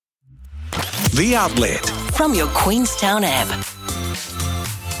The Outlet from your Queenstown app.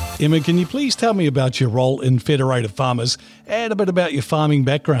 Emma, can you please tell me about your role in Federated Farmers and a bit about your farming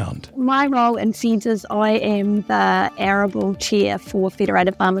background? My role in Feds is I am the Arable chair for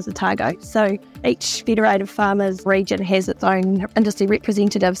Federated Farmers Otago. So each Federated Farmers region has its own industry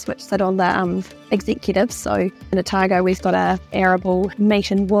representatives which sit on the executives. So in Otago we've got a Arable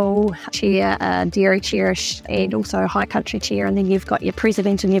meat and wool chair, a dairy chair and also a high country chair, and then you've got your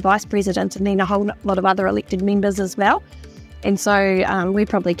president and your vice president and then a whole lot of other elected members as well. And so we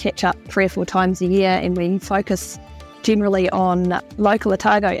probably catch up 3 or 4 times a year and we focus generally on local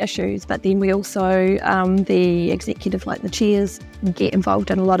Otago issues, but then we also, the executive, like the chairs, get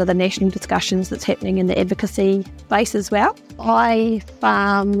involved in a lot of the national discussions that's happening in the advocacy space as well. I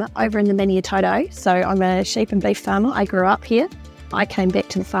farm over in the mini Otago, so I'm a sheep and beef farmer. I grew up here. I came back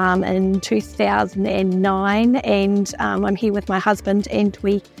to the farm in 2009 and I'm here with my husband and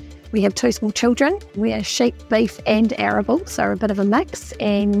we have 2 small children. We are sheep, beef and arable, so a bit of a mix.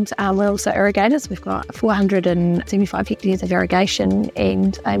 And we're also irrigators. We've got 475 hectares of irrigation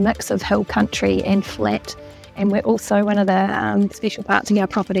and a mix of hill country and flat. And we're also, one of the special parts of our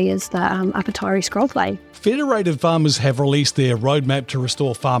property is the Upper Taieri Crutchley. Federated Farmers have released their roadmap to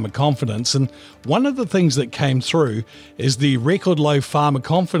restore farmer confidence, and one of the things that came through is the record low farmer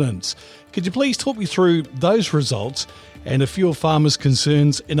confidence. Could you please talk me through those results and a few of farmers'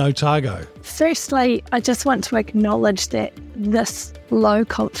 concerns in Otago? Firstly, I just want to acknowledge that this low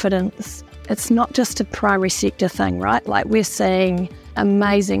confidence, it's not just a primary sector thing, right? Like, we're seeing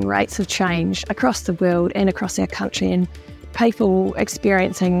amazing rates of change across the world and across our country, and people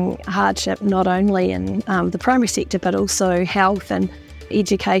experiencing hardship not only in the primary sector but also health and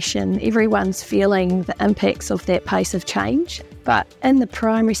education. Everyone's feeling the impacts of that pace of change. But in the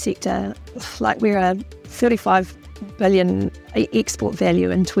primary sector, like, we're a 35 billion export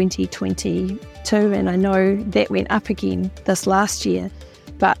value in 2022, and I know that went up again this last year.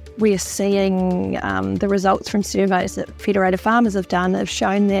 But we're seeing the results from surveys that Federated Farmers have done have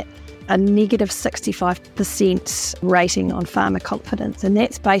shown that a negative 65% rating on farmer confidence, and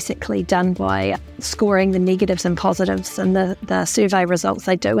that's basically done by scoring the negatives and positives and the survey results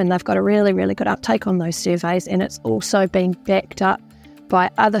they do, and they've got a really, really good uptake on those surveys, and it's also been backed up by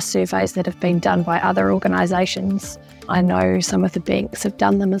other surveys that have been done by other organisations. I know some of the banks have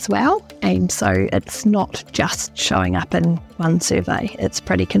done them as well, and so it's not just showing up in one survey, it's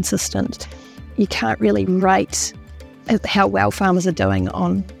pretty consistent. You can't really rate how well farmers are doing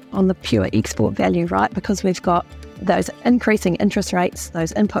on the pure export value, right? Because we've got those increasing interest rates,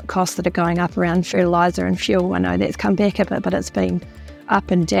 those input costs that are going up around fertiliser and fuel. I know that's come back a bit, but it's been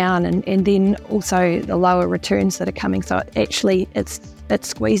up and down, and then also the lower returns that are coming. So actually it's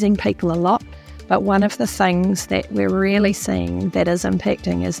squeezing people a lot. But one of the things that we're really seeing that is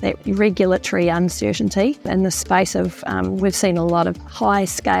impacting is that regulatory uncertainty in the space of, we've seen a lot of high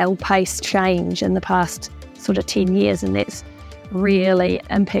scale pace change in the past sort of 10 years, and that's really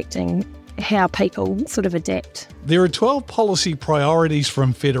impacting how people sort of adapt. There are 12 policy priorities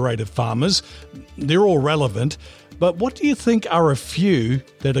from Federated Farmers. They're all relevant, but what do you think are a few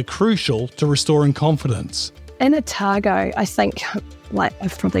that are crucial to restoring confidence? In Otago, I think, like,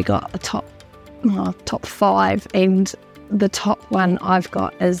 I've probably got a top 5, and the top one I've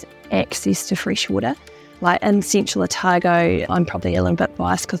got is access to fresh water. Like, in central Otago, I'm probably a little bit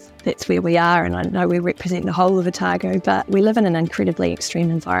biased because that's where we are, and I know we represent the whole of Otago, but we live in an incredibly extreme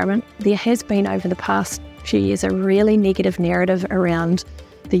environment. There has been, over the past few years, a really negative narrative around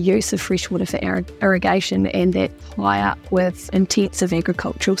the use of freshwater for irrigation and that tie up with intensive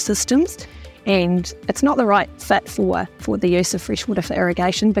agricultural systems. And it's not the right fit for the use of freshwater for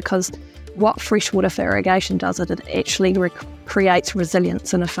irrigation, because what freshwater for irrigation does is it actually creates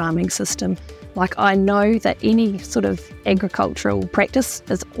resilience in a farming system. Like, I know that any sort of agricultural practice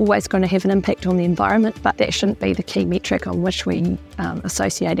is always going to have an impact on the environment, but that shouldn't be the key metric on which we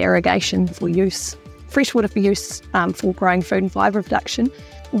associate irrigation for use, freshwater for use for growing food and fibre production.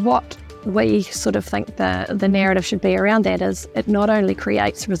 What we sort of think the narrative should be around that is it not only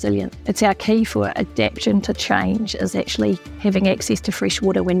creates resilience, it's our key for adaptation to change is actually having access to fresh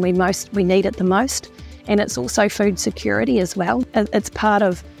water when we need it the most. And it's also food security as well. It's part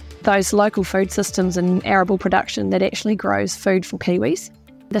of those local food systems and arable production that actually grows food for Kiwis.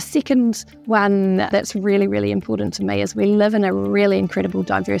 The second one that's really, really important to me is we live in a really incredible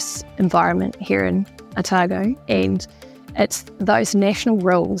diverse environment here in Otago, and it's those national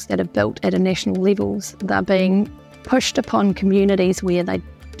rules that are built at a national levels. They're being pushed upon communities where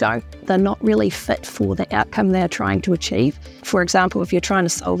they're not really fit for the outcome they're trying to achieve. For example, if you're trying to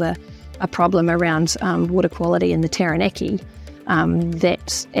solve a problem around water quality in the Taranaki,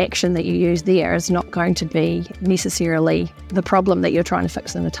 that action that you use there is not going to be necessarily the problem that you're trying to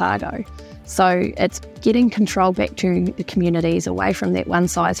fix in Otago. So it's getting control back to the communities away from that one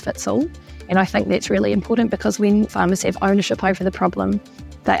size fits all. And I think that's really important, because when farmers have ownership over the problem,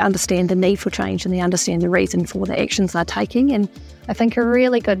 they understand the need for change and they understand the reason for the actions they're taking. And I think a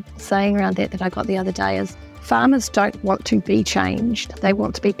really good saying around that I got the other day is, farmers don't want to be changed. They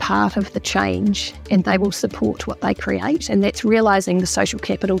want to be part of the change, and they will support what they create. And that's realising the social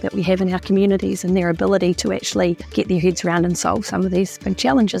capital that we have in our communities and their ability to actually get their heads around and solve some of these big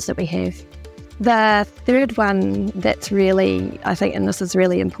challenges that we have. The third one that's really, I think, and this is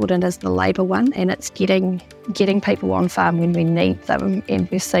really important, is the labour one, and it's getting people on farm when we need them. And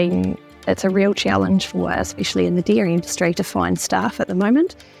we're seeing it's a real challenge for, especially in the dairy industry, to find staff at the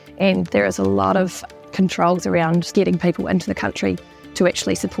moment. And there is a lot of controls around getting people into the country to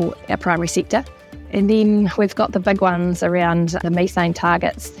actually support our primary sector. And then we've got the big ones around the methane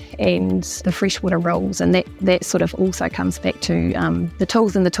targets and the freshwater rules, and that sort of also comes back to the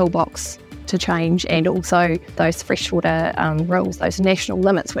tools in the toolbox to change, and also those freshwater rules, those national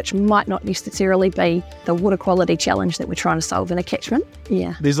limits, which might not necessarily be the water quality challenge that we're trying to solve in a catchment.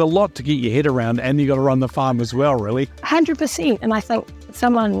 Yeah. There's a lot to get your head around, and you've got to run the farm as well, really. 100%. And I think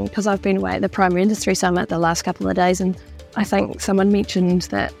because I've been away at the Primary Industry Summit the last couple of days, and I think someone mentioned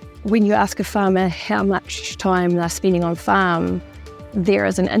that when you ask a farmer how much time they're spending on farm, there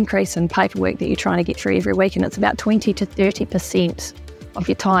is an increase in paperwork that you're trying to get through every week, and it's about 20 to 30% of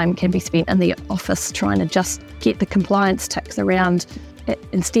your time can be spent in the office trying to just get the compliance ticks around it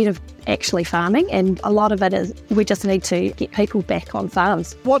instead of actually farming. And a lot of it is we just need to get people back on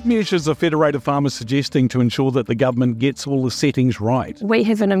farms. What measures are Federated farmers suggesting to ensure that the government gets all the settings right? We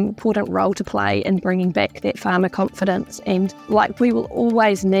have an important role to play in bringing back that farmer confidence, and we will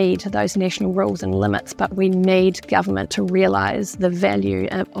always need those national rules and limits, but we need government to realise the value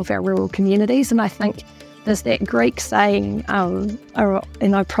of our rural communities. And I think there's that Greek saying, and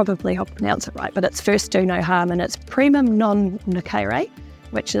I probably hope I pronounce it right, but it's first do no harm, and it's primum non nocere,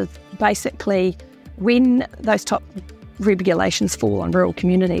 which is basically when those top regulations fall on rural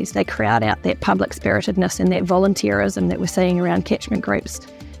communities, they crowd out that public spiritedness and that volunteerism that we're seeing around catchment groups.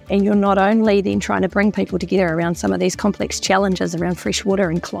 And you're not only then trying to bring people together around some of these complex challenges around fresh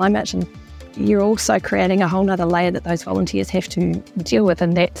water and climate, and you're also creating a whole other layer that those volunteers have to deal with,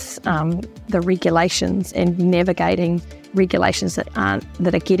 and that's the regulations and navigating regulations that are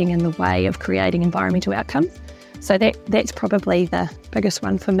getting in the way of creating environmental outcomes. So that's probably the biggest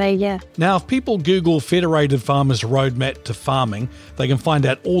one for me, yeah. Now, if people Google Federated Farmers Roadmap to Farming, they can find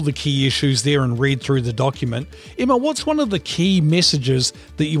out all the key issues there and read through the document. Emma, what's one of the key messages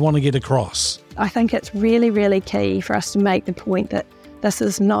that you want to get across? I think it's really, really key for us to make the point that this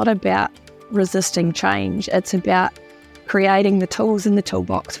is not about resisting change. It's about creating the tools in the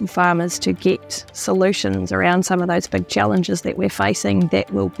toolbox for farmers to get solutions around some of those big challenges that we're facing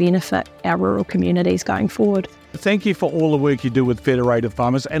that will benefit our rural communities going forward. Thank you for all the work you do with Federated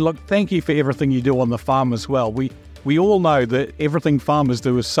Farmers, and look, thank you for everything you do on the farm as well. We all know that everything farmers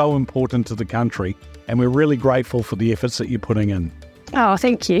do is so important to the country, and we're really grateful for the efforts that you're putting in. Oh,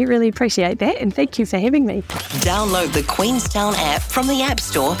 thank you. Really appreciate that, and thank you for having me. Download the Queenstown app from the App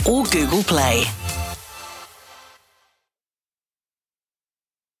Store or Google Play.